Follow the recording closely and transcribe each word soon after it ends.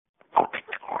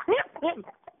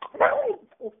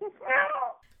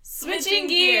Switching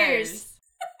Gears.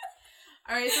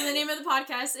 Alright, so the name of the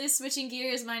podcast is Switching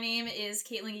Gears. My name is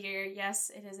Caitlin Gear. Yes,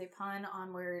 it is a pun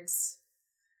on words.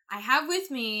 I have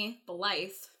with me Blythe.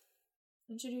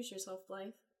 Introduce yourself,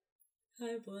 Blythe.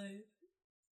 Hi, Blythe.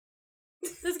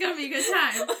 This is gonna be a good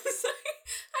time. I'm sorry.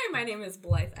 Hi, my name is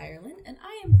Blythe Ireland, and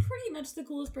I am pretty much the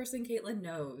coolest person Caitlin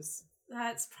knows.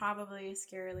 That's probably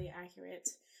scarily accurate.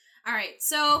 Alright,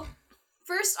 so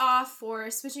first off,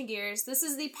 for Switching Gears, this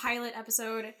is the pilot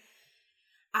episode.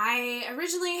 I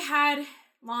originally had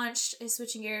launched a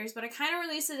Switching Gears, but I kind of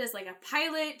released it as like a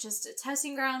pilot, just a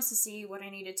testing grounds to see what I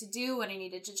needed to do, what I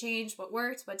needed to change, what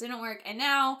worked, what didn't work, and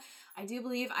now I do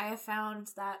believe I have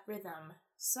found that rhythm.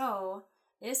 So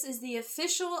this is the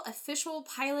official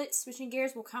pilot. Switching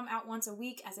Gears will come out once a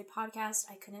week as a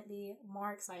podcast. I couldn't be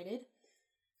more excited.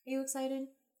 Are you excited?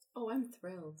 Oh, I'm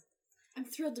thrilled. I'm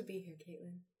thrilled to be here,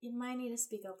 Caitlin. You might need to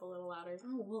speak up a little louder.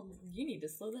 Oh, well, you need to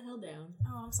slow the hell down.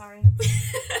 Oh, I'm sorry.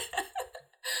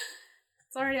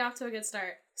 It's already off to a good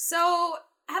start. So,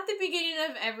 at the beginning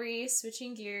of every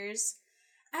Switching Gears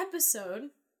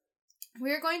episode,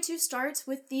 we're going to start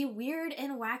with the weird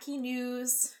and wacky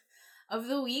news of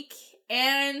the week.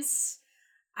 And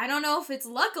I don't know if it's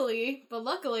luckily, but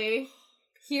luckily,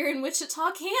 here in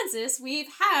Wichita, Kansas, we've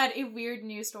had a weird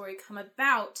news story come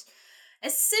about.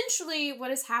 Essentially,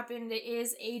 what has happened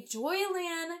is a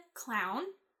Joyland clown,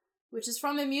 which is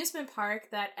from amusement park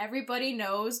that everybody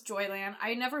knows, Joyland.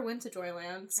 I never went to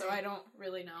Joyland, so I don't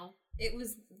really know. It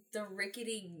was the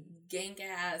rickety,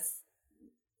 gank-ass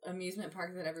amusement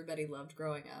park that everybody loved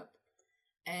growing up.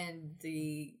 And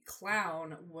the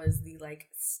clown was the,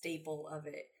 staple of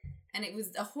it. And it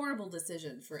was a horrible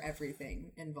decision for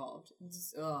everything involved.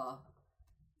 Just,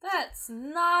 That's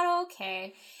not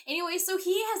okay. Anyway, so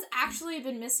he has actually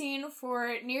been missing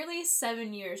for nearly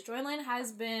 7 years. Joyland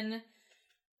has been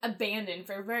abandoned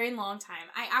for a very long time.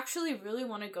 I actually really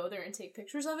want to go there and take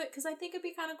pictures of it because I think it'd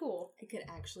be kind of cool. It could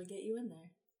actually get you in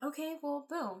there. Okay, well,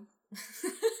 boom.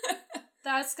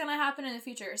 That's gonna happen in the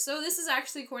future. So this is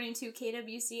actually according to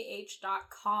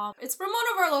KWCH.com. It's from one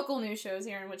of our local news shows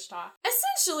here in Wichita.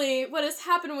 Essentially, what has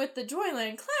happened with the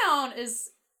Joyland clown is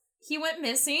he went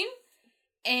missing,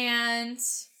 and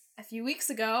a few weeks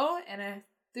ago, an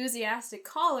enthusiastic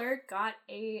caller got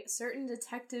a certain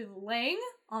Detective Lang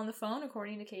on the phone,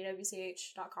 according to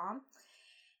KWCH.com,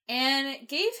 and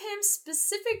gave him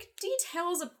specific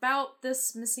details about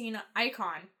this missing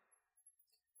icon.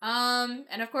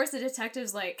 And of course the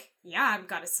detective's like, yeah, I've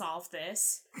got to solve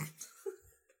this.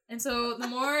 And so the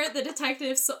more the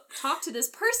detective talked to this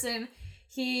person,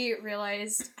 he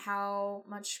realized how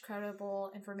much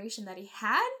credible information that he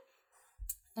had.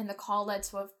 And the call led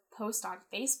to a post on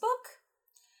Facebook.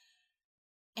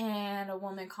 And a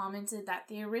woman commented that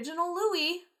the original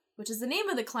Louie, which is the name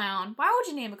of the clown. Why would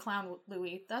you name a clown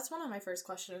Louie? That's one of my first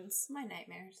questions. My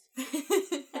nightmares.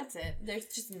 That's it. There's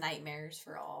just nightmares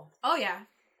for all. Oh, yeah.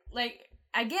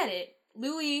 I get it.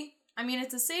 Louie, I mean,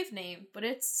 it's a safe name, but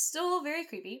it's still very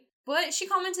creepy. But she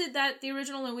commented that the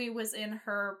original Louie was in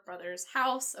her brother's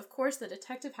house. Of course, the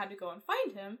detective had to go and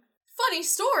find him. Funny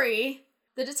story!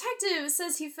 The detective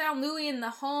says he found Louie in the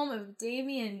home of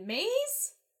Damian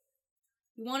Mays.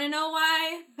 You want to know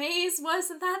why Mays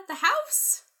wasn't at the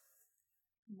house?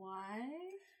 Why?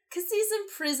 Because he's in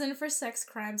prison for sex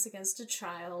crimes against a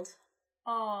child.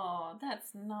 Oh,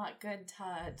 that's not good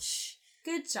touch.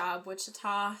 Good job,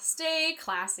 Wichita. Stay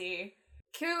classy.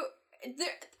 I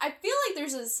feel like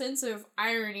there's a sense of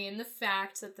irony in the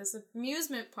fact that this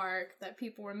amusement park that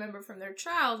people remember from their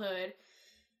childhood,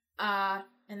 and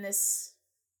this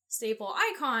staple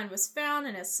icon was found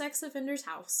in a sex offender's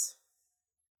house.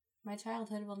 My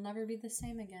childhood will never be the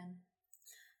same again.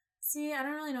 See, I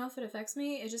don't really know if it affects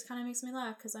me. It just kind of makes me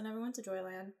laugh because I never went to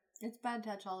Joyland. It's bad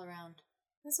touch all around.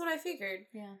 That's what I figured.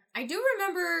 Yeah. I do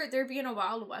remember there being a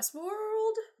Wild West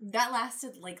world. That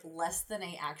lasted, less than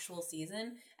an actual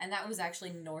season, and that was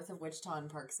actually north of Wichita in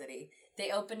Park City.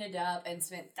 They opened it up and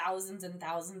spent thousands and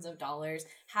thousands of dollars,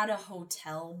 had a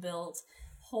hotel built,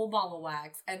 whole ball of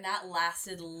wax, and that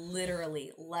lasted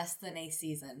literally less than a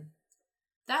season.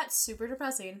 That's super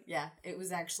depressing. Yeah, it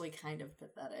was actually kind of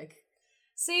pathetic.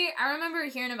 See, I remember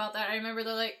hearing about that. I remember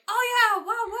they're like, oh yeah,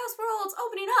 Wild West World's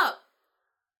opening up.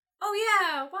 Oh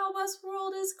yeah, Wild West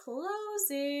World is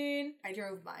closing. I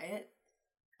drove by it,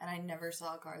 and I never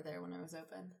saw a car there when it was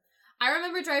open. I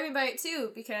remember driving by it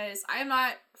too, because I'm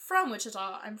not from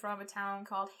Wichita. I'm from a town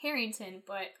called Harrington,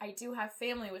 but I do have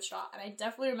family in Wichita, and I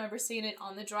definitely remember seeing it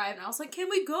on the drive, and I was like, can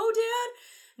we go, Dad?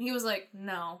 And he was like,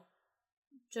 no.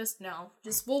 Just no.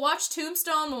 Just, we'll watch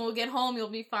Tombstone when we'll get home, you'll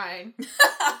be fine.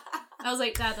 I was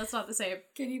like, Dad, that's not the same.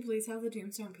 Can you please have the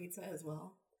Tombstone pizza as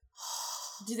well?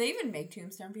 Do they even make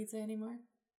Tombstone pizza anymore?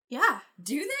 Yeah.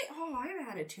 Do they? Oh, I haven't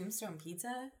had a Tombstone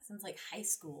pizza since like high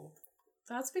school.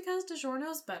 That's because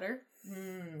DiGiorno's better.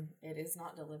 It is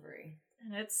not delivery.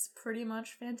 And it's pretty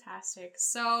much fantastic.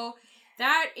 So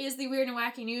that is the weird and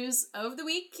wacky news of the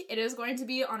week. It is going to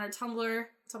be on our Tumblr,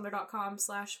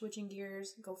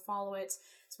 tumblr.com/switchinggears. Go follow it.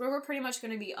 It's where we're pretty much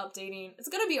going to be updating. It's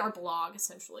going to be our blog,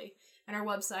 essentially, and our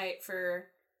website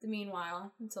for the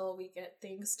meanwhile, until we get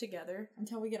things together.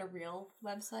 Until we get a real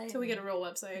website? Until we get a real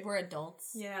website. We're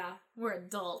adults. Yeah, we're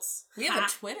adults. We have a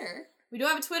Twitter. We do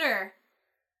have a Twitter.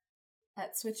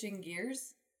 At Switching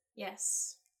Gears.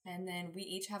 Yes. And then we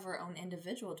each have our own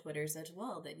individual Twitters as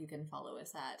well that you can follow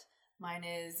us at. Mine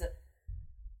is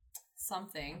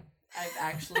something. I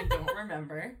actually don't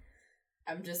remember.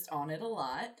 I'm just on it a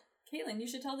lot. Caitlin, you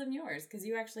should tell them yours, because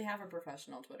you actually have a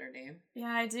professional Twitter name.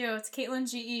 Yeah, I do. It's Caitlin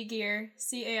G.E. Gear.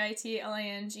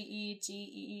 CAITLANGEGEER.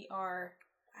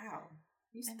 Wow.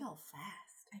 You spell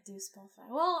fast. I do spell fast.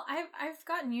 Well, I've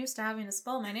gotten used to having to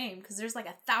spell my name, because there's like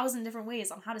 1,000 different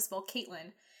ways on how to spell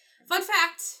Caitlin. Fun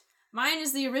fact! Mine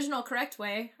is the original correct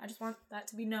way. I just want that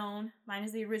to be known. Mine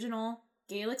is the original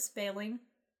Gaelic spelling.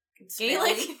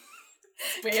 Gaelic?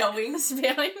 Spelling?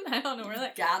 Spelling? I don't know where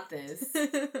that... Got this.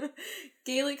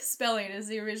 Gaelic spelling is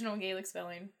the original Gaelic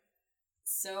spelling.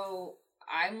 So,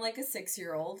 I'm like a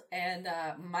 6-year-old, and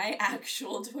my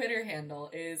actual Twitter handle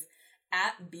is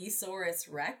at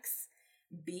BsaurusRex.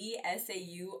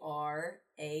 BSAURAUSREX.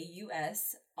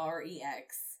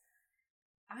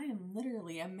 I am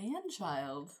literally a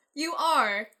man-child. You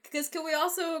are. Because can we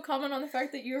also comment on the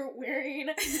fact that you're wearing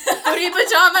footy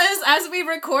pajamas as we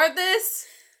record this?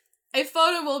 A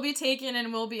photo will be taken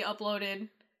and will be uploaded.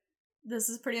 This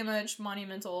is pretty much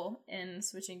monumental in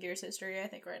Switching Gears history, I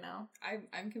think, right now.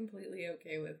 I'm completely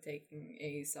okay with taking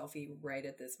a selfie right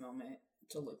at this moment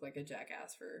to look like a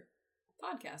jackass for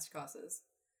podcast causes.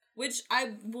 Which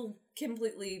I will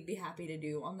completely be happy to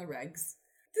do on the regs.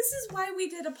 This is why we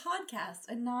did a podcast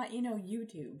and not,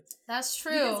 YouTube. That's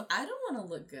true. Because I don't want to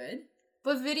look good.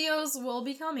 But videos will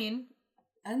be coming.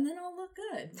 And then I'll look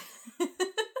good.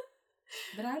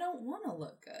 But I don't want to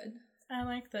look good. I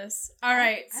like this.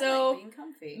 Alright, so I like being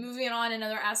comfy. Moving on,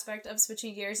 another aspect of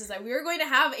Switching Gears is that we are going to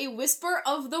have a Whisper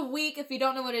of the Week. If you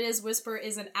don't know what it is, Whisper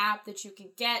is an app that you can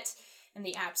get in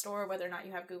the App Store, whether or not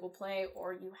you have Google Play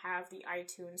or you have the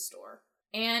iTunes Store.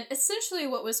 And essentially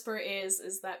what Whisper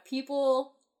is that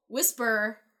people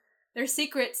whisper their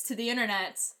secrets to the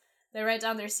internet. They write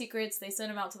down their secrets, they send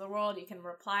them out to the world, you can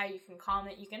reply, you can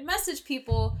comment, you can message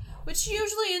people, which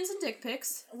usually ends in dick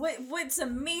pics. What's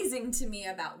amazing to me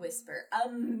about Whisper,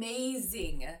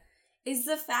 is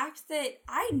the fact that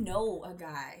I know a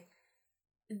guy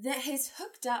that has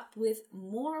hooked up with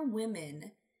more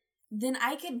women than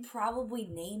I could probably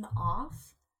name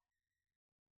off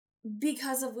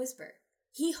because of Whisper.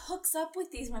 He hooks up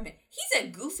with these women. He's a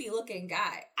goofy looking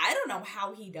guy. I don't know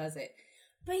how he does it.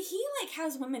 But he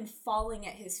has women falling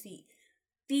at his feet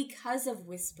because of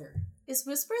Whisper. Is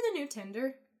Whisper the new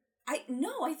Tinder? I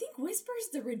think Whisper's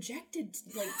the rejected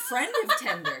friend of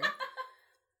Tinder.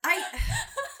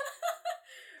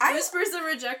 Whisper's the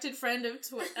rejected friend of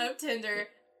Tinder.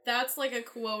 That's like a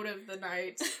quote of the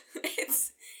night.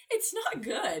 It's not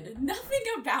good. Nothing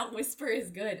about Whisper is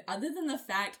good, other than the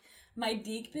fact my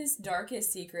deepest,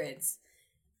 darkest secrets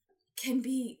can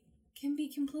be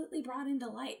completely brought into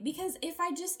light. Because if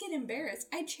I just get embarrassed,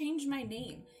 I change my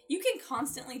name. You can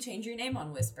constantly change your name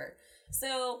on Whisper.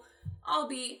 So I'll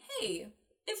be, hey,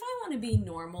 if I want to be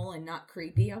normal and not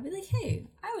creepy, I'll be like, hey,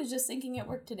 I was just thinking at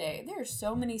work today, there are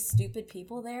so many stupid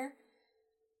people there,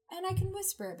 and I can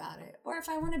whisper about it. Or if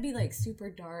I want to be super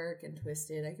dark and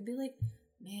twisted, I could be like,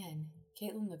 man,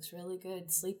 Caitlin looks really good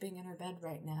sleeping in her bed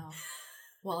right now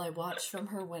while I watch from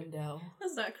her window.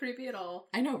 That's not creepy at all.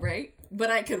 I know, right?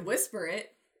 But I could whisper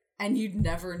it, and you'd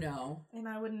never know. And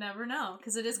I would never know,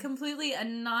 because it is completely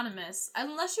anonymous,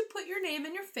 unless you put your name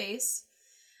in your face.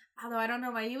 Although I don't know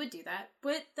why you would do that,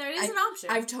 but there is an option.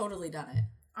 I've totally done it.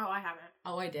 Oh, I haven't.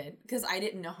 Oh, I did. Because I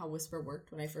didn't know how Whisper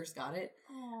worked when I first got it.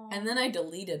 Aww. And then I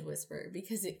deleted Whisper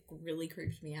because it really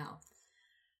creeped me out.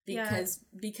 Because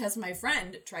my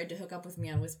friend tried to hook up with me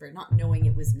on Whisper, not knowing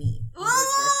it was me.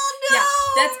 Oh, no!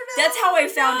 Yeah, that's how I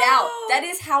found out. That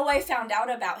is how I found out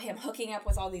about him hooking up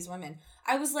with all these women.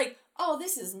 I was like, oh,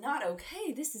 this is not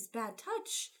okay. This is bad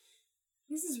touch.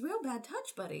 This is real bad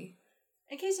touch, buddy.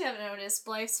 In case you haven't noticed,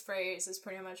 Blythe's phrase is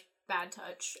pretty much bad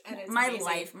touch, and it's my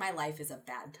amazing. life is a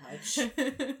bad touch.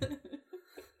 The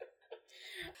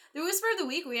Whisper of the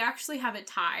Week, we actually have a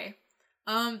tie.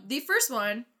 The first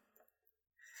one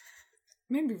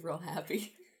made me real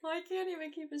happy. Well, I can't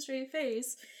even keep a straight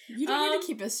face. You don't need to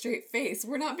keep a straight face.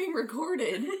 We're not being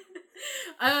recorded.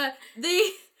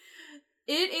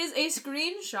 It is a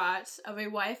screenshot of a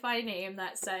Wi-Fi name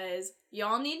that says,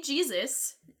 "Y'all need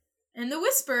Jesus." And the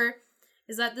whisper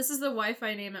is that this is the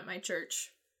Wi-Fi name at my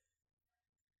church.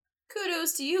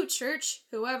 Kudos to you, church,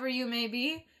 whoever you may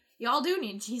be. Y'all do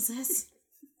need Jesus.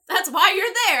 That's why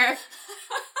you're there.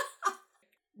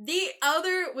 The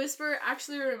other whisper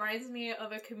actually reminds me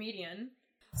of a comedian.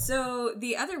 So,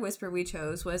 the other whisper we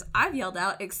chose was, I've yelled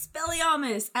out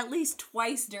Expelliarmus at least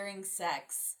twice during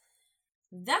sex.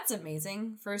 That's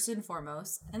amazing, first and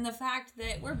foremost. And the fact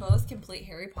that we're both complete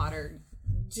Harry Potter,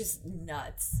 just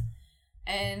nuts.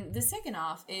 And the second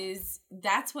off is,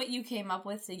 that's what you came up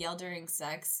with to yell during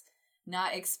sex,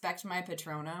 not expect my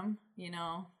Patronum, you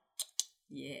know?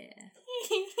 Yeah.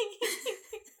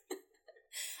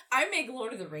 I make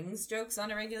Lord of the Rings jokes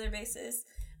on a regular basis.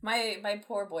 My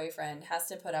poor boyfriend has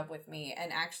to put up with me,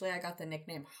 and actually I got the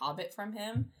nickname Hobbit from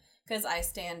him, because I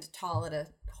stand tall at a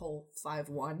whole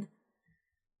 5'1",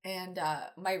 and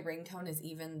my ringtone is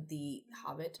even the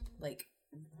Hobbit, like,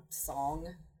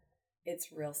 song.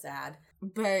 It's real sad.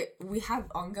 But we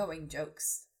have ongoing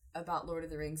jokes about Lord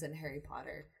of the Rings and Harry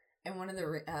Potter, and one of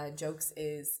the jokes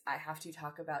is, I have to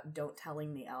talk about Don't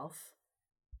Telling the Elf.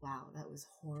 Wow, that was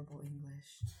horrible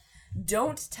English.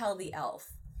 Don't tell the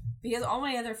elf. Because all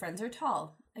my other friends are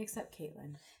tall, except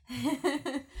Caitlin.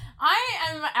 I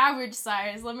am average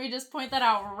size. Let me just point that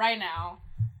out right now.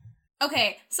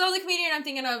 Okay, so the comedian I'm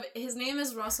thinking of, his name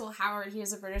is Russell Howard. He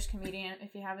is a British comedian.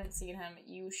 If you haven't seen him,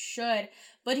 you should.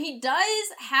 But he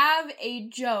does have a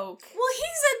joke. Well,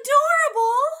 he's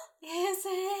adorable! Is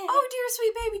it? Oh, dear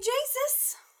sweet baby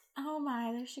Jesus! Oh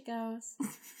my, there she goes.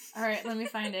 Alright, let me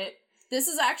find it. This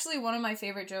is actually one of my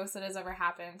favorite jokes that has ever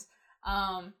happened.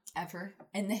 Ever.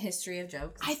 In the history of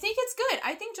jokes. I think it's good.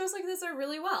 I think jokes like this are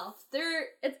really well.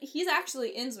 He's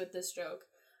actually ends with this joke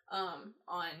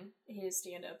on his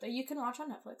stand-up that you can watch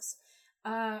on Netflix.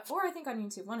 Or I think on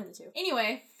YouTube, one of the two.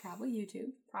 Anyway. Probably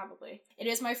YouTube. Probably. It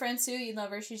is my friend Sue, you love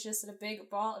her. She's just a big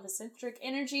ball of eccentric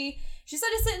energy. She said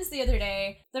a sentence the other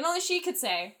day that only she could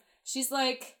say. She's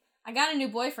like, I got a new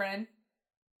boyfriend.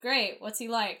 Great, what's he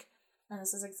like? And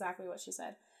this is exactly what she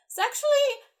said. Sexually,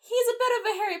 he's a bit of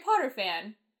a Harry Potter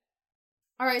fan.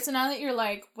 Alright, so now that you're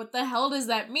like, what the hell does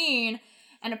that mean?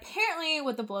 And apparently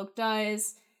what the bloke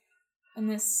does,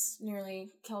 and this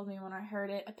nearly killed me when I heard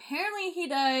it, apparently he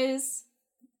does,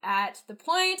 at the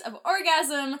point of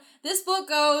orgasm, this book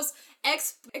goes,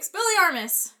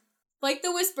 Expelliarmus, like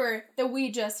the whisper that we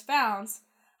just found.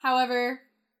 However,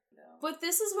 but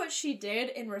this is what she did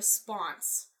in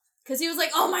response. Because he was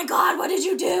like, oh my god, what did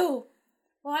you do?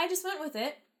 Well, I just went with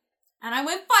it. And I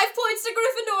went 5 points to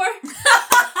Gryffindor.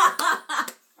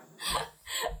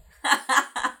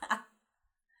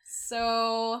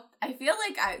 So I feel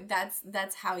like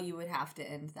that's how you would have to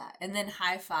end that. And then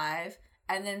high five,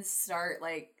 and then start,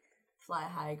 like, fly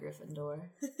high Gryffindor.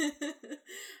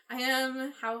 I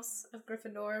am House of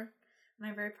Gryffindor, and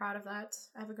I'm very proud of that.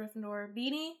 I have a Gryffindor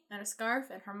beanie and a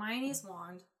scarf and Hermione's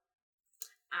wand.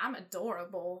 I'm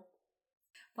adorable.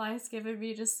 Blythe's giving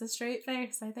me just a straight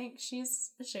face. I think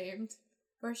she's ashamed.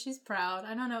 Or she's proud.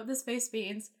 I don't know what this face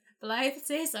means. Blythe,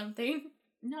 say something.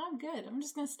 No, I'm good. I'm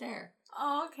just gonna stare.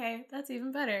 Oh, okay. That's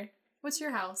even better. What's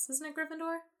your house? Isn't it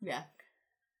Gryffindor? Yeah.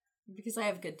 Because I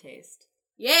have good taste.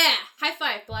 Yeah! High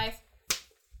five, Blythe.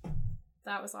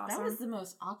 That was awesome. That was the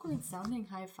most awkward sounding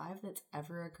high five that's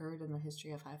ever occurred in the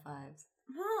history of high fives.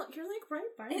 Well, you're like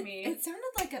right by me. It sounded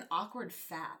like an awkward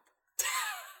fap.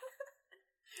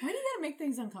 Why do you gotta make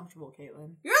things uncomfortable,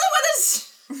 Caitlin? You're the one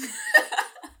that's...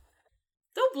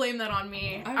 Don't blame that on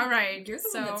me. Alright, you're the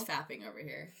one that's fapping over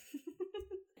here.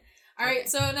 Alright, okay.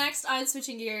 So next on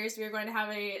Switching Gears, we are going to have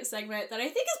a segment that I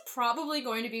think is probably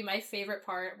going to be my favorite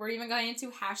part. We're even going to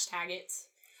hashtag it.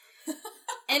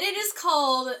 And it is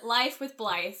called Life with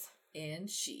Blythe. And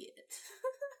shit.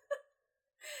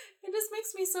 It just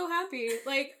makes me so happy.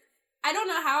 Like, I don't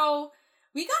know how...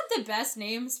 We got the best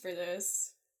names for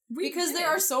this. Because there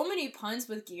are so many puns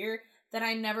with gear that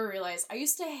I never realized. I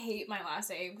used to hate my last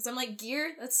name because I'm like,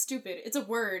 gear? That's stupid. It's a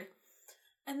word.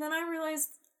 And then I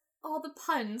realized all the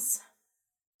puns.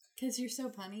 Because you're so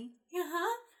punny?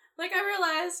 Uh-huh. Like, I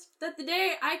realized that the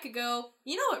day I could go,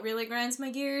 you know what really grinds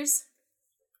my gears?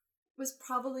 Was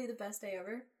probably the best day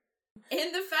ever.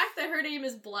 And the fact that her name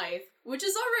is Blythe, which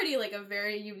is already, like, a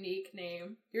very unique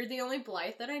name. You're the only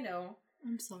Blythe that I know.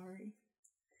 I'm sorry.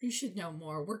 You should know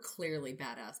more. We're clearly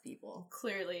badass people.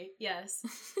 Clearly, yes.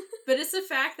 But it's the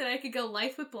fact that I could go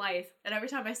Life with Blythe, and every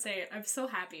time I say it, I'm so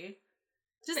happy.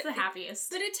 Just the happiest.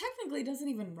 But it technically doesn't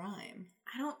even rhyme.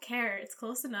 I don't care. It's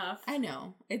close enough. I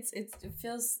know. It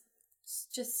feels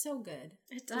just so good.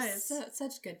 It does.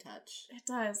 Such good touch. It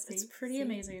does. It's pretty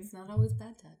amazing. It's not always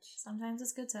bad touch. Sometimes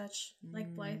it's good touch.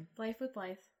 Like Blythe with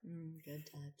Blythe. Good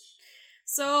touch.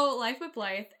 So, Life with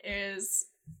Blythe is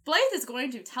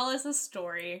going to tell us a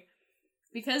story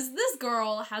because this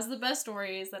girl has the best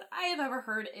stories that I have ever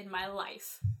heard in my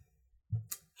life.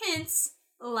 Hence,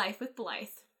 Life with Blythe.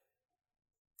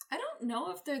 I don't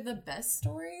know if they're the best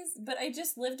stories, but I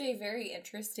just lived a very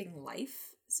interesting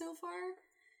life so far.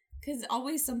 Because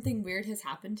always something weird has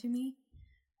happened to me.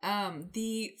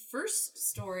 The first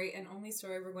story and only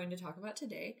story we're going to talk about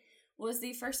today was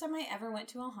the first time I ever went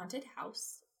to a haunted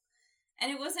house.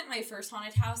 And it wasn't my first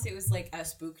haunted house. It was like a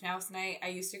spook house night. I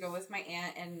used to go with my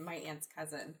aunt and my aunt's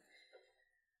cousin.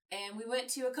 And we went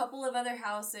to a couple of other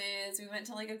houses. We went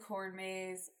to like a corn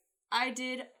maze. I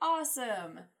did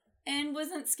awesome. And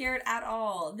wasn't scared at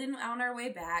all. Then on our way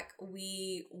back,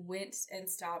 we went and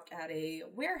stopped at a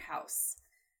warehouse.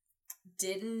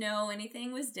 Didn't know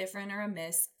anything was different or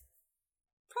amiss.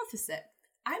 Preface it.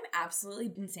 I'm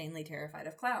absolutely insanely terrified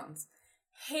of clowns.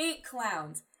 Hate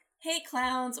clowns. Hate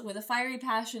clowns with a fiery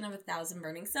passion of 1,000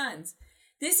 burning suns.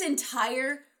 This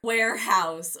entire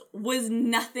warehouse was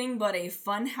nothing but a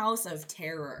fun house of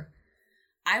terror.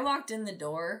 I walked in the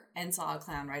door and saw a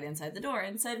clown right inside the door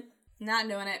and said, not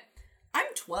doing it. I'm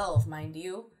 12, mind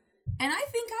you. And I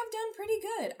think I've done pretty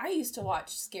good. I used to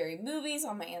watch scary movies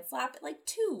on my aunt's lap at like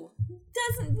 2.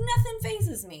 Nothing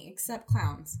phases me except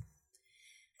clowns.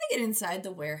 I get inside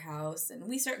the warehouse and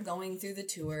we start going through the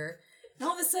tour. And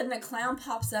all of a sudden a clown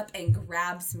pops up and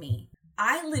grabs me.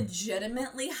 I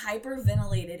legitimately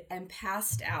hyperventilated and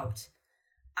passed out.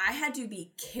 I had to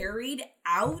be carried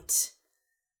out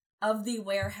of the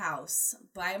warehouse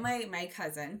by my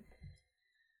cousin.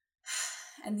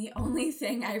 And the only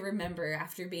thing I remember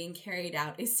after being carried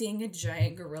out is seeing a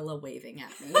giant gorilla waving at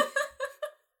me.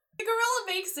 The gorilla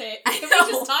makes it. I Can know.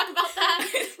 we just talk about that?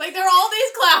 Like, there are all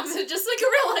these clowns and just a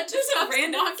gorilla just Just a comes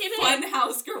random walking in.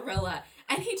 funhouse gorilla.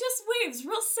 And he just waves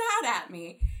real sad at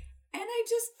me. And I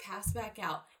just pass back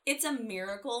out. It's a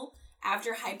miracle.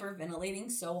 After hyperventilating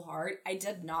so hard, I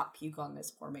did not puke on this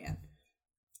poor man.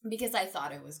 Because I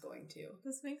thought I was going to.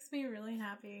 This makes me really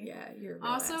happy. Yeah, you're a real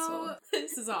Also, asshole.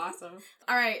 this is awesome.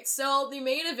 All right, so the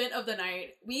main event of the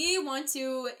night, we want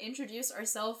to introduce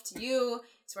ourselves to you,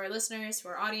 to our listeners, to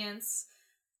our audience,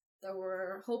 that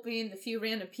we're hoping the few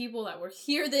random people that will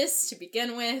hear this to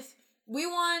begin with. We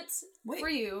want for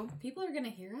you. People are going to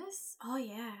hear us? Oh,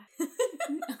 yeah.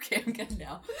 Okay, I'm good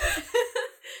now.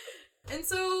 And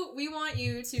so we want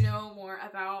you to know more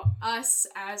about us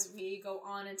as we go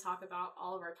on and talk about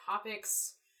all of our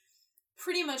topics.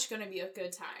 Pretty much going to be a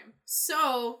good time.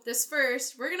 So, this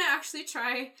first, we're going to actually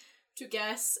try to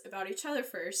guess about each other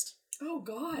first. Oh,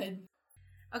 God.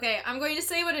 Okay, I'm going to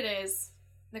say what it is.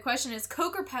 The question is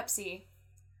Coke or Pepsi?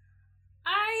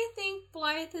 I think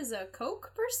Blythe is a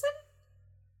Coke person?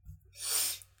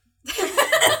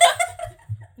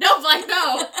 No, Blythe,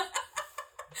 no!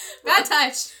 Bad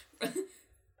touch.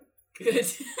 Good.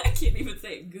 I can't even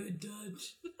say it. Good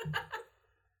touch.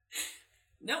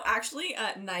 No, actually,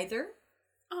 neither.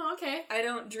 Oh, okay. I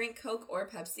don't drink Coke or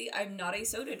Pepsi. I'm not a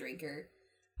soda drinker.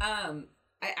 I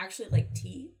actually like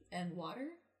tea and water.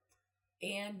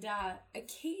 And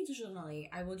occasionally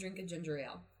I will drink a ginger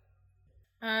ale.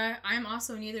 I'm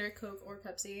also neither Coke or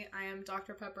Pepsi. I am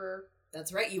Dr. Pepper.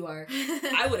 That's right, you are.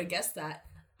 I would have guessed that.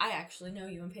 I actually know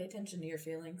you and pay attention to your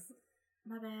feelings.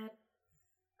 My bad.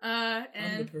 I'm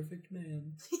And the perfect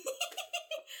man.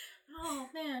 oh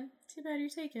man, too bad you're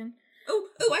taken. Oh,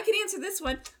 I can answer this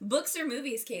one. Books or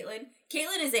movies, Caitlin?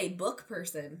 Caitlin is a book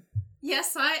person.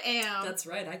 Yes, I am. That's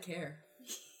right, I care.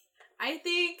 I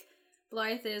think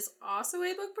Blythe is also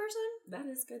a book person. That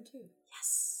is good too.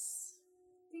 Yes.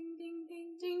 Ding ding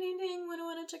ding ding ding ding.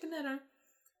 Wanna chicken dinner.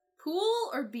 Pool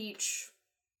or beach?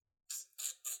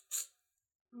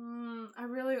 I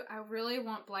really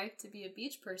want Blythe to be a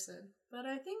beach person, but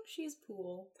I think she's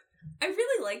pool. I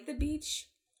really like the beach,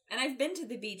 and I've been to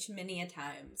the beach many a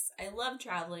times. I love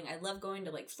traveling. I love going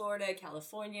to like Florida,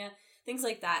 California, things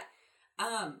like that.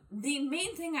 The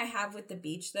main thing I have with the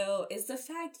beach though is the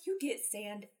fact you get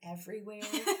sand everywhere.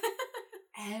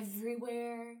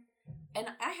 Everywhere. And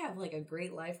I have like a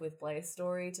great life with Blythe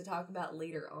story to talk about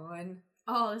later on.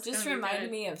 Oh, this Just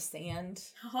reminded me of sand.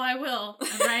 Oh, I will.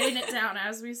 I'm writing it down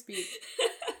as we speak.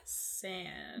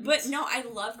 Sand. But no, I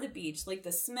love the beach. Like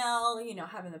the smell, you know,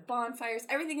 having the bonfires.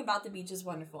 Everything about the beach is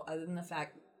wonderful other than the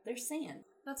fact there's sand.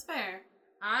 That's fair.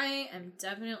 I am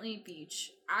definitely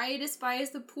beach. I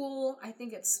despise the pool. I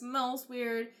think it smells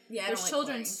weird. Yeah, There's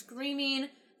children screaming.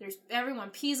 There's everyone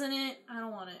pees in it. I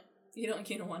don't want it. You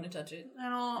don't want to touch it. I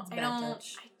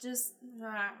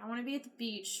want to be at the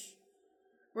beach.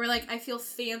 Where, like, I feel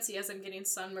fancy as I'm getting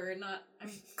sunburned, not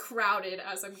I'm crowded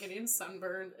as I'm getting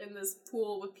sunburned in this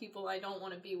pool with people I don't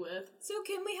want to be with. So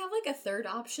can we have, like, a third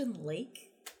option,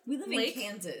 lake? We live in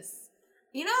Kansas.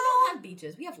 You know... We don't have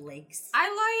beaches. We have lakes. I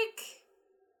like...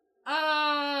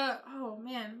 oh,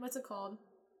 man, what's it called?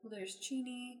 Well, there's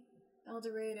Cheney, El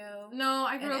Dorado. No,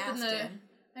 I grew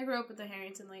up in the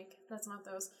Harrington Lake. That's not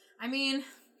those. I mean...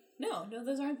 No,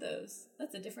 those aren't those.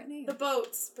 That's a different name. The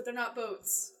boats, but they're not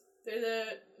boats. They're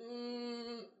the...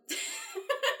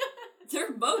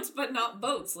 They're boats, but not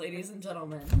boats, ladies and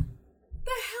gentlemen. The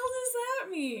hell does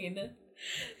that mean?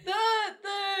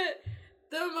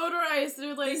 The motorized,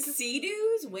 they're like... The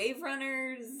Sea-Doos? Wave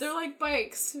runners? They're like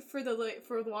bikes for the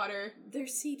water. They're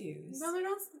Sea-Doos. No, they're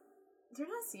not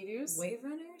Sea-Doos. Wave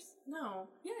runners? No.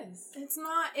 Yes. It's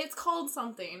not, it's called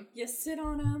something. You sit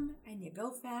on them, and you go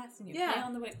fast, and you play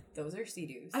on the wave. Those are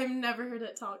Sea-Doos. I've never heard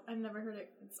it called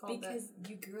because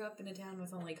you grew up in a town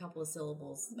with only a couple of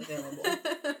syllables available.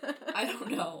 I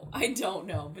don't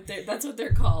know, but that's what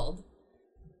they're called.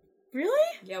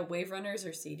 Really? Yeah, wave runners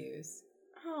are Sea-Doos.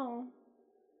 Oh.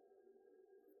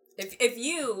 If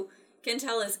you can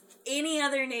tell us any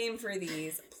other name for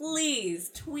these, please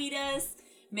tweet us,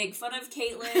 make fun of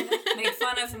Caitlin, make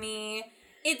fun of me.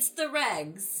 It's the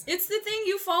regs. It's the thing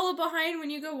you follow behind when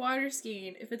you go water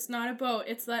skiing. If it's not a boat,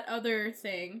 it's that other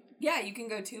thing. Yeah, you can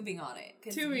go tubing on it.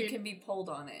 Because you can be pulled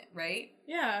on it, right?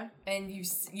 Yeah. And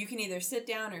you can either sit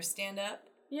down or stand up.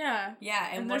 Yeah. Yeah.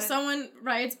 And there's someone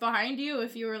rides behind you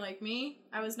if you were like me.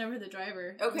 I was never the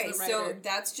driver. Okay, so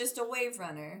that's just a wave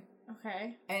runner.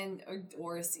 Okay. And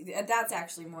or that's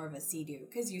actually more of a Sea-Doo.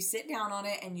 Because you sit down on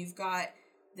it and you've got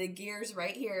the gears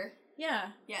right here. Yeah.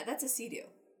 Yeah, that's a Sea-Doo.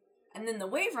 And then the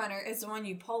wave runner is the one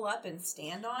you pull up and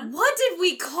stand on. What did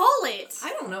we call it?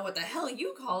 I don't know what the hell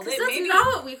you called it. That's not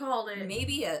what we called it.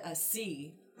 Maybe a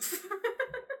C.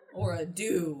 Or a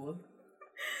do.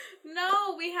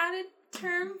 No, we had a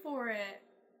term for it.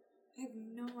 I have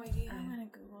no idea. I'm gonna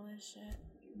Google this shit.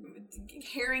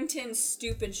 Harrington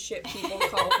stupid shit people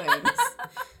call things.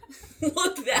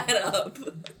 Look that up.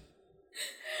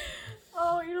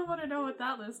 Oh, you don't want to know what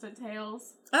that list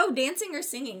entails. Oh, dancing or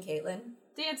singing, Caitlin?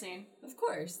 Dancing. Of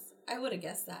course. I would have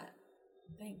guessed that.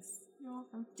 Thanks. You're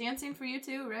welcome. Dancing for you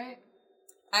too, right?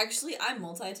 Actually, I'm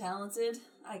multi-talented.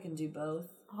 I can do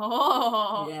both.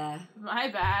 Oh. Yeah. My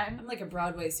bad. I'm like a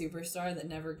Broadway superstar that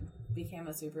never became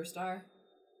a superstar.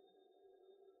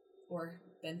 Or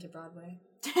been to Broadway.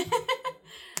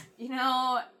 You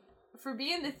know, for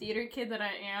being the theater kid that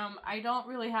I am, I don't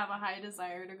really have a high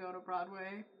desire to go to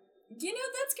Broadway. You know,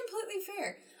 that's completely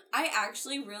fair. I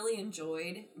actually really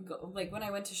enjoyed, when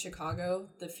I went to Chicago,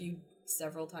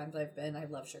 several times I've been, I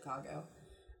love Chicago.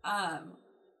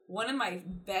 One of my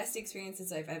best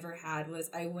experiences I've ever had was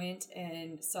I went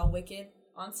and saw Wicked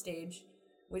on stage,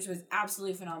 which was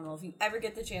absolutely phenomenal. If you ever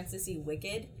get the chance to see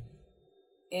Wicked,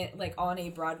 on a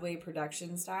Broadway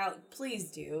production style,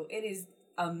 please do. It is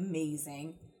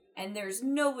amazing. And there's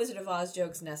no Wizard of Oz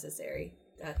jokes necessary.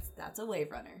 That's a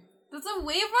wave runner. That's a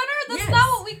wave runner? That's not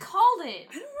what we called it.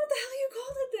 I don't know what the hell you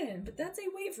called it then, but that's a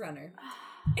wave runner.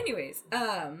 Anyways,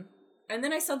 and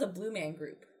then I saw the Blue Man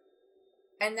Group.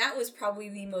 And that was probably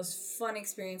the most fun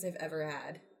experience I've ever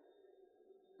had.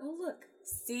 Oh, look.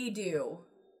 Sea-Doo.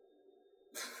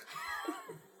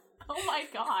 Oh my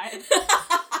god.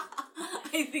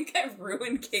 I think I've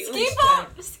ruined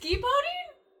Caitlin's Ski boating?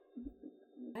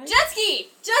 Jet ski!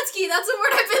 Jet ski! That's the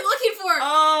word I've been looking for!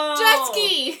 Oh! Jet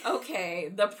ski!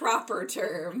 Okay, the proper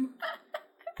term.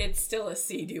 It's still a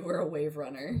Sea-Doo or a wave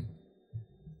runner.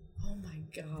 Oh my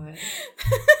god.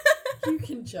 You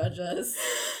can judge us.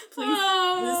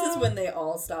 Please. This is when they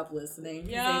all stop listening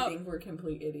because they think we're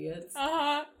complete idiots.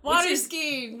 Water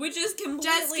skiing! Which is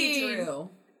completely true.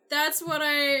 That's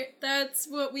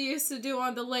what we used to do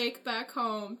on the lake back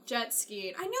home. Jet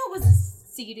skiing. I knew it was a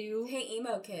Sea-Doo. Hey,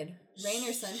 emo kid. Rain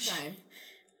or sunshine?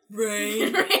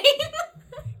 Rain. Rain?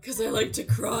 Because I like to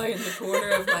cry in the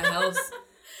corner of my house.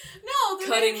 No,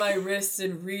 cutting my wrists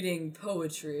and reading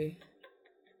poetry.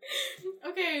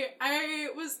 Okay, I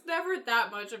was never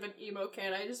that much of an emo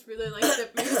kid. I just really liked the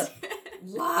music.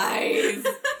 Lies.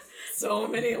 So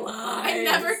many lies. I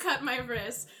never cut my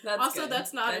wrist. That's good.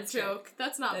 That's not a joke. Good.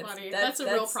 That's not funny. That's a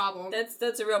real problem.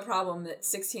 That's a real problem that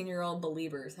 16-year-old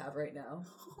believers have right now.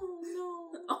 Oh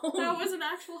no. That was an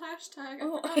actual hashtag. I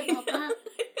forgot about that.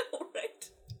 I know, right?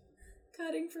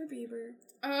 Cutting for Bieber.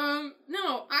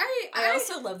 No, I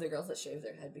also love the girls that shave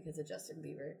their head because of Justin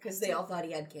Bieber. Because they all thought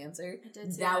he had cancer. I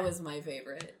did see that. Was my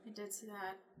favorite. I did see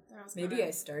that. Maybe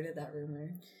I started that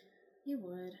rumor. You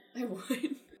would. I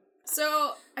would.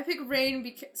 So, I pick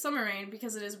summer rain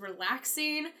because it is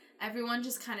relaxing. Everyone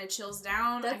just kind of chills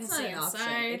down. That's I can not stay an inside.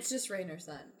 option. It's just rain or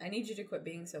sun. I need you to quit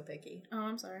being so picky. Oh,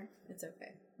 I'm sorry. It's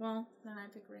okay. Well, then I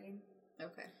pick rain.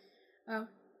 Okay. Oh,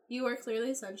 you are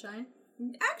clearly sunshine.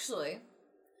 Actually,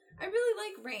 I really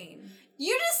like rain.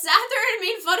 You just sat there and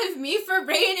made fun of me for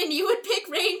rain, and you would pick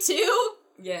rain too?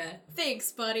 Yeah.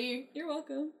 Thanks, buddy. You're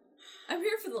welcome. I'm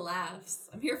here for the laughs.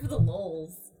 I'm here for the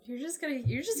lulls. You're just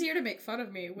here to make fun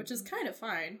of me, which is kind of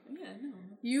fine. Yeah, I know.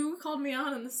 You called me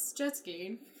out on this jet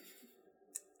skiing.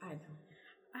 I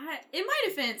know. In my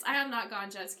defense, I have not gone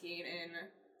jet skiing in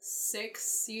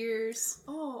 6 years.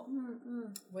 Oh,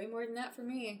 way more than that for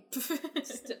me.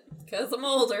 Just because I'm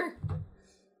older.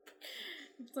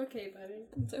 It's okay, buddy.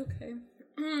 It's okay.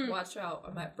 Watch out,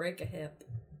 I might break a hip.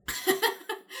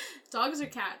 Dogs or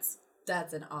cats?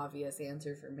 That's an obvious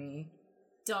answer for me.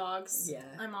 Dogs. Yeah.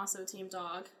 I'm also team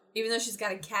dog. Even though she's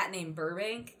got a cat named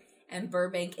Burbank, and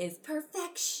Burbank is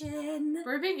perfection.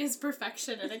 Burbank is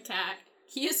perfection in a cat.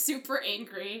 He is super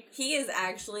angry. He is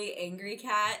actually Angry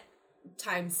Cat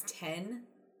times 10.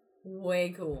 Way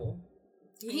cool.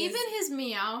 Even his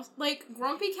meow, like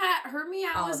Grumpy Cat, her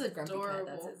meow is Grumpy adorable. Cat,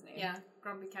 that's his name. Yeah,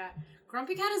 Grumpy Cat.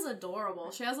 Grumpy Cat is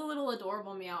adorable. She has a little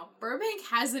adorable meow. Burbank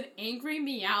has an angry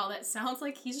meow that sounds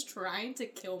like he's trying to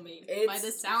kill me by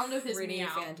the sound of his meow.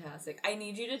 It's pretty fantastic. I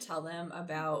need you to tell them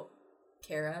about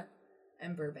Kara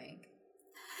and Burbank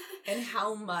and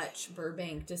how much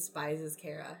Burbank despises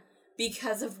Kara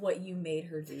because of what you made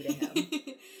her do to him.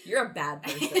 You're a bad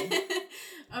person.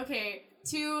 Okay,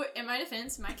 in my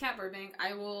defense, my cat Burbank,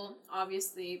 I will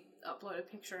obviously upload a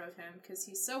picture of him because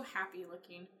he's so happy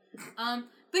looking.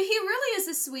 But he really is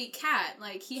a sweet cat.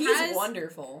 Like, he's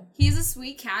wonderful. He's a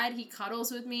sweet cat. He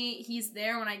cuddles with me. He's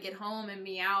there when I get home and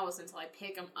meows until I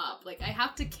pick him up. Like, I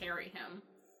have to carry him.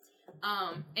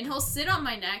 And he'll sit on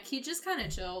my neck. He just kind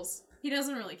of chills. He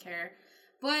doesn't really care.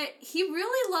 But he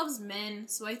really loves men,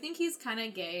 so I think he's kind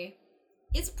of gay.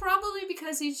 It's probably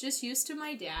because he's just used to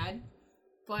my dad.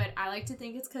 But I like to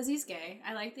think it's because he's gay.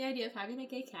 I like the idea of having a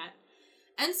gay cat.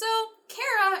 And so,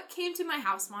 Kara came to my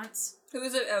house once. Who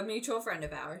is a mutual friend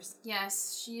of ours.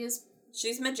 Yes, she is.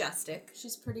 She's majestic.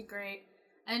 She's pretty great.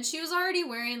 And she was already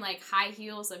wearing, like, high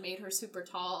heels that made her super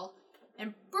tall.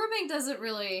 And Burbank doesn't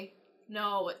really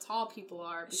know what tall people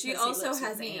are. She also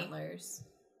has antlers.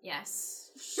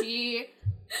 Yes. She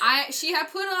had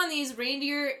put on these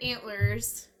reindeer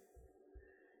antlers.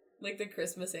 Like the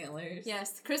Christmas antlers.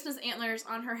 Yes, the Christmas antlers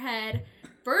on her head.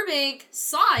 Burbank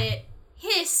saw it,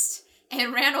 hissed,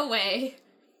 and ran away.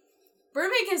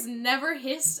 Burbank has never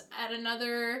hissed at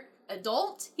another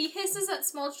adult. He hisses at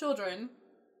small children.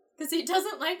 Because he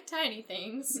doesn't like tiny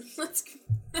things.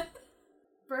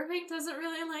 Burbank doesn't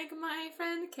really like my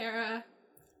friend Kara.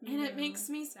 And it makes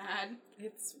me sad.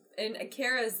 And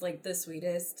Kara's like the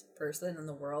sweetest person in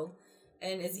the world.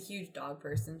 And is a huge dog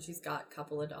person. She's got a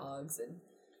couple of dogs. And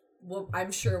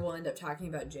I'm sure we'll end up talking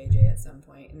about JJ at some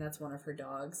point. And that's one of her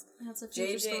dogs. That's a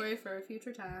future story for a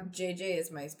future time. JJ is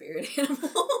my spirit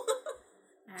animal.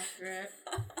 Accurate.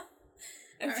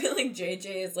 I feel like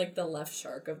JJ is like the left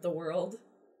shark of the world.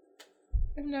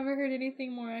 I've never heard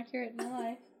anything more accurate in my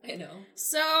life. I know.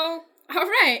 So,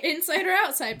 alright, inside or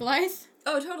outside, Blythe?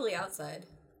 Oh, totally outside.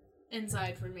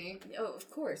 Inside for me. Oh,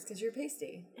 of course, because you're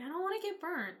pasty. I don't want to get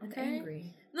burnt, okay? I'm angry.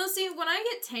 No, see, when I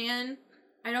get tan,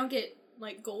 I don't get,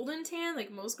 like, golden tan, like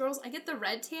most girls. I get the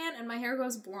red tan, and my hair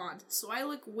goes blonde. So I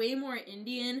look way more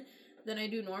Indian than I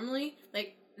do normally.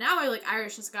 Like, now I look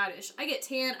Irish and Scottish. I get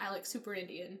tan, I look super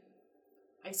Indian.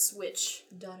 I switch.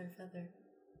 Daughter feather.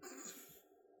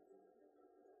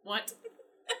 What?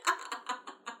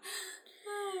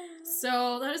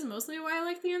 So that is mostly why I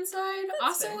like the inside.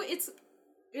 That's also, fair.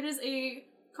 it is a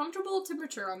comfortable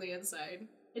temperature on the inside.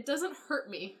 It doesn't hurt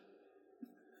me.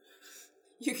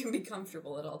 You can be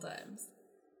comfortable at all times.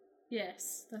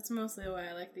 Yes, that's mostly why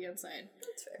I like the inside.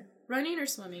 That's fair. Running or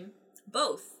swimming?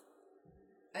 Both.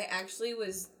 I actually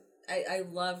I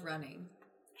love running.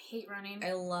 I hate running.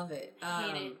 I love it.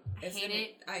 I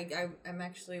hate it. I'm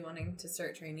actually wanting to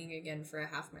start training again for a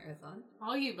half marathon.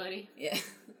 All you, buddy. Yeah,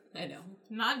 I know.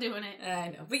 Not doing it. I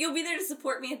know. But you'll be there to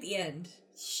support me at the end.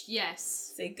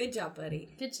 Yes. Say, good job,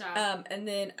 buddy. Good job. And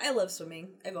then I love swimming.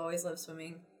 I've always loved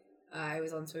swimming. I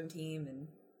was on swim team and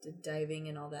did diving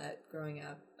and all that growing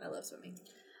up. I love swimming.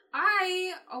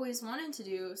 I always wanted to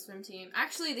do swim team.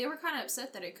 Actually, they were kind of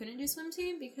upset that I couldn't do swim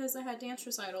team because I had dance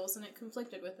recitals and it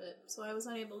conflicted with it, so I was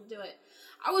unable to do it.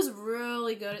 I was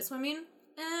really good at swimming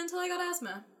until I got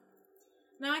asthma.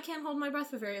 Now I can't hold my breath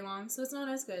for very long, so it's not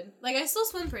as good. Like, I still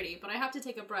swim pretty, but I have to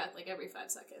take a breath, like, every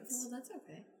 5 seconds. Well, that's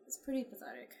okay. It's pretty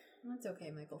pathetic. That's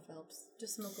okay, Michael Phelps.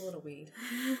 Just smoke a little weed.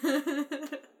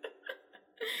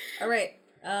 All right.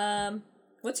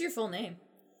 What's your full name?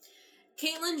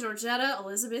 Caitlin Georgetta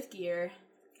Elizabeth Gear.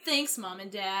 Thanks, Mom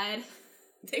and Dad.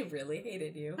 They really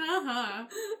hated you. Uh-huh.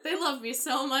 They love me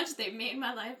so much, they made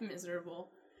my life miserable.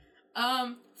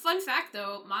 Fun fact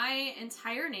though, my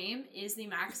entire name is the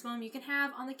maximum you can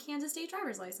have on the Kansas State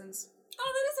driver's license.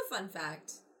 Oh, that is a fun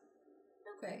fact.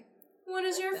 Okay. What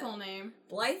is your full name?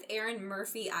 Blythe Erin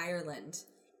Murphy Ireland.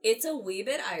 It's a wee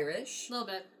bit Irish. A little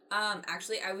bit.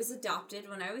 Actually, I was adopted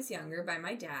when I was younger by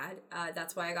my dad.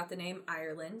 That's why I got the name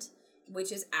Ireland,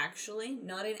 which is actually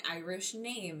not an Irish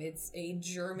name. It's a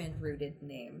German-rooted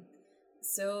name.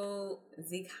 So,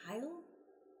 Sieg Heil?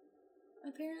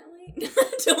 Apparently.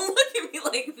 Don't look at me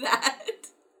like that.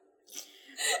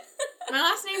 My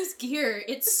last name's Gear.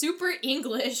 It's super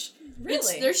English.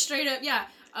 Really? They're straight up, yeah.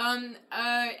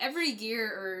 Every gear,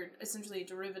 or essentially a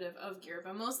derivative of gear,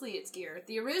 but mostly it's Gear.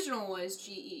 The original was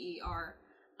Geer.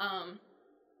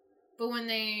 But when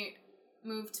they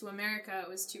moved to America, it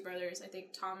was two brothers, I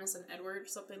think Thomas and Edward,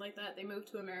 something like that. They moved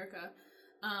to America.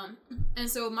 And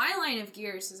so my line of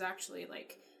gears is actually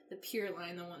like the pure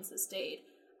line, the ones that stayed.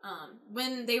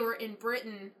 When they were in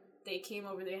Britain, they came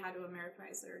over, they had to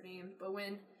Americanize their name. But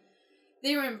when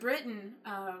they were in Britain,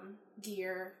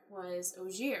 Gear was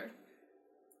Ogier.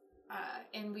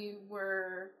 And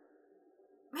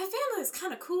my family was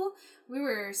kind of cool. We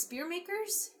were spear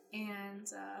makers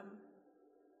and,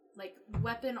 like,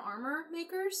 weapon armor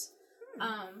makers.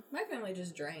 My family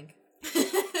just drank.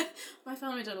 My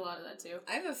family did a lot of that, too.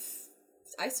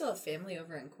 I still have family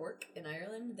over in Cork, in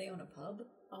Ireland. They own a pub.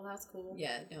 Oh, that's cool.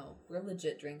 Yeah, no, we're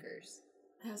legit drinkers.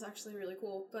 That's actually really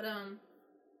cool. But,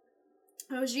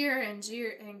 Ogier and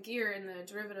gear, and the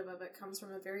derivative of it comes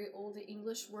from a very old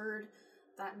English word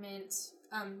that meant,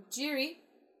 Geary,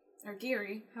 or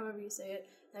Geary, however you say it,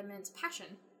 that meant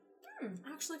passion.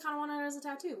 I actually kind of want it as a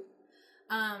tattoo.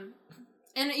 And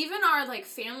even our, like,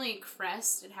 family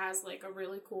crest, it has, like, a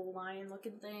really cool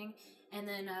lion-looking thing. And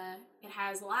then, it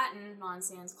has Latin, non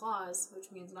sans clause,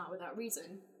 which means not without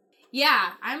reason.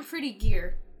 Yeah, I'm pretty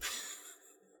Gear.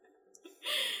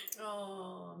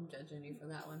 Oh, I'm judging you for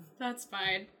that one. That's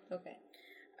fine. Okay.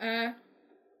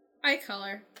 Eye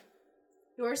color.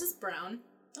 Yours is brown.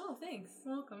 Oh, thanks.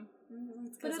 Welcome.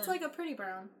 It's But it's like a pretty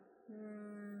brown.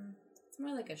 It's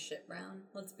more like a shit brown,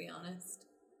 let's be honest.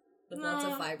 With lots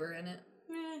of fiber in it.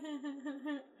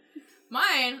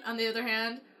 Mine, on the other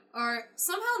hand, are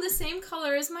somehow the same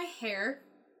color as my hair,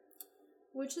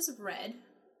 which is red.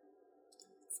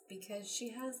 It's because she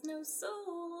has no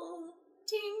soul.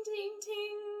 Ting, ting,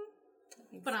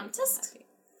 ting. But I'm just...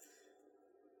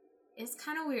 It's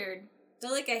kind of weird.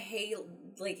 They're like a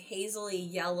hazily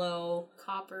yellow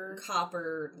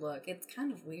Copper look. It's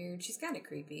kind of weird. She's kind of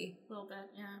creepy. A little bit,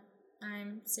 yeah.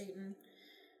 I'm Satan.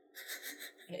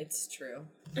 It's true.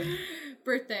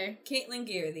 Birthday. Caitlin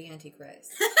Gear, the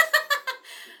Antichrist.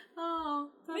 Oh,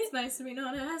 that's nice to be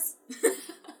known as.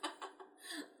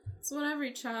 It's what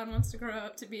every child wants to grow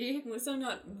up to be. Well,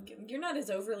 you're not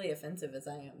as overly offensive as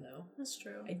I am, though. That's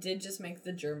true. I did just make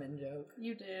the German joke.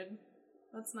 You did.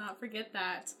 Let's not forget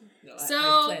that. No, So,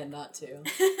 I plan not to.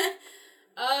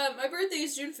 My birthday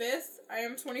is June 5th. I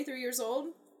am 23 years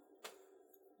old.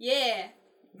 Yeah.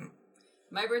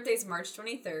 My birthday's March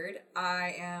 23rd.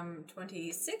 I am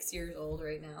 26 years old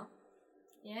right now.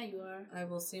 Yeah, you are. I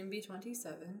will soon be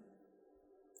 27.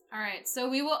 Alright, so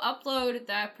we will upload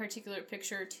that particular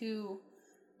picture to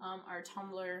our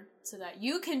Tumblr so that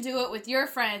you can do it with your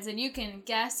friends and you can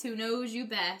guess who knows you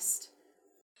best.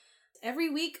 Every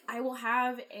week I will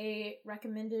have a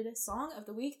recommended song of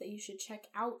the week that you should check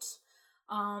out.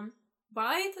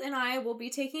 Blythe and I will be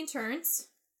taking turns.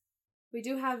 We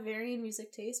do have varying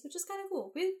music tastes, which is kind of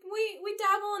cool. We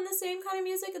dabble in the same kind of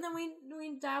music, and then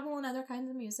we dabble in other kinds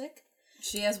of music.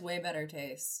 She has way better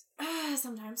taste.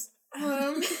 Sometimes.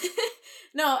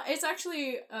 No, it's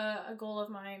actually a goal of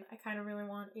mine. I kind of really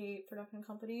want a production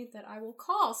company that I will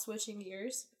call Switching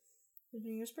Gears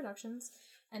Productions.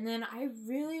 And then I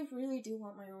really, really do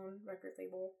want my own record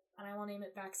label, and I will name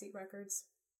it Backseat Records.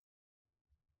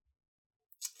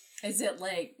 Is it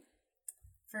like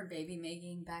for baby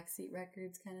making backseat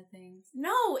records kind of things?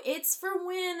 No, it's for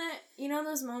when, you know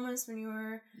those moments when you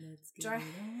were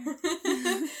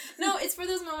No, it's for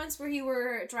those moments where you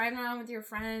were driving around with your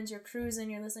friends, you're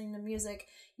cruising, you're listening to music,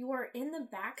 you are in the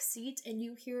back seat and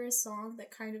you hear a song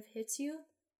that kind of hits you.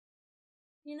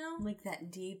 You know? Like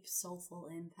that deep, soulful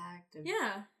impact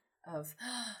of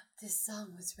this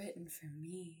song was written for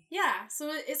me. Yeah,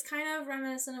 so it's kind of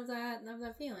reminiscent of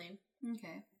that feeling.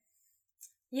 Okay.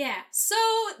 Yeah, so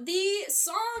the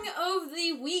song of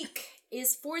the week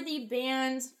is for the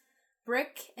band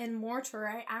Brick and Mortar.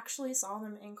 I actually saw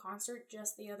them in concert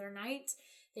just the other night.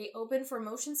 They opened for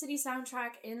Motion City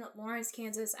Soundtrack in Lawrence,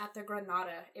 Kansas at the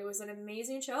Granada. It was an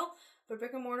amazing show, but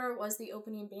Brick and Mortar was the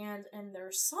opening band, and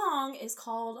their song is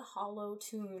called Hollow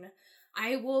Tune.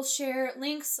 I will share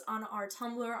links on our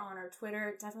Tumblr, on our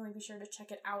Twitter. Definitely be sure to check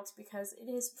it out because it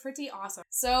is pretty awesome.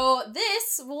 So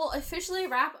this will officially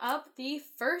wrap up the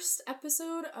first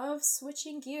episode of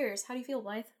Switching Gears. How do you feel,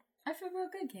 Blythe? I feel real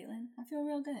good, Caitlin. I feel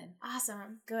real good.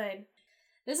 Awesome. Good.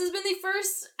 This has been the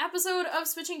first episode of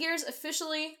Switching Gears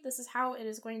officially. This is how it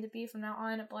is going to be from now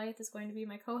on. Blythe is going to be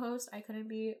my co-host. I couldn't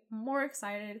be more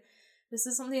excited. This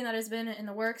is something that has been in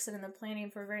the works and in the planning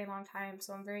for a very long time,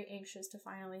 so I'm very anxious to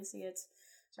finally see it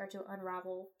start to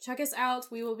unravel. Check us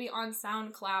out. We will be on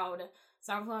SoundCloud.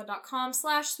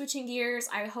 SoundCloud.com/switchinggears.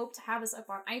 I hope to have us up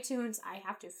on iTunes. I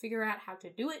have to figure out how to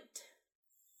do it.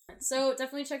 So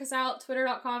definitely check us out.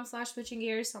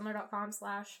 Twitter.com/switchinggears.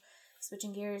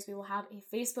 Tumblr.com/switchinggears. We will have a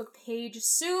Facebook page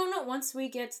soon once we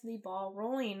get the ball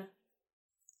rolling.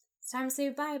 It's time to say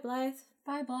bye, Blythe.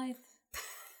 Bye, Blythe.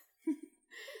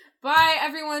 Bye,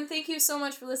 everyone. Thank you so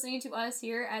much for listening to us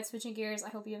here at Switching Gears. I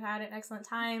hope you've had an excellent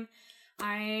time.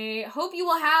 I hope you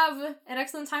will have an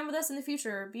excellent time with us in the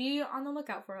future. Be on the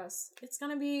lookout for us. It's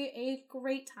gonna be a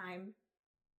great time.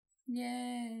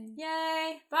 Yay.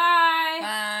 Yay. Bye.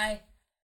 Bye.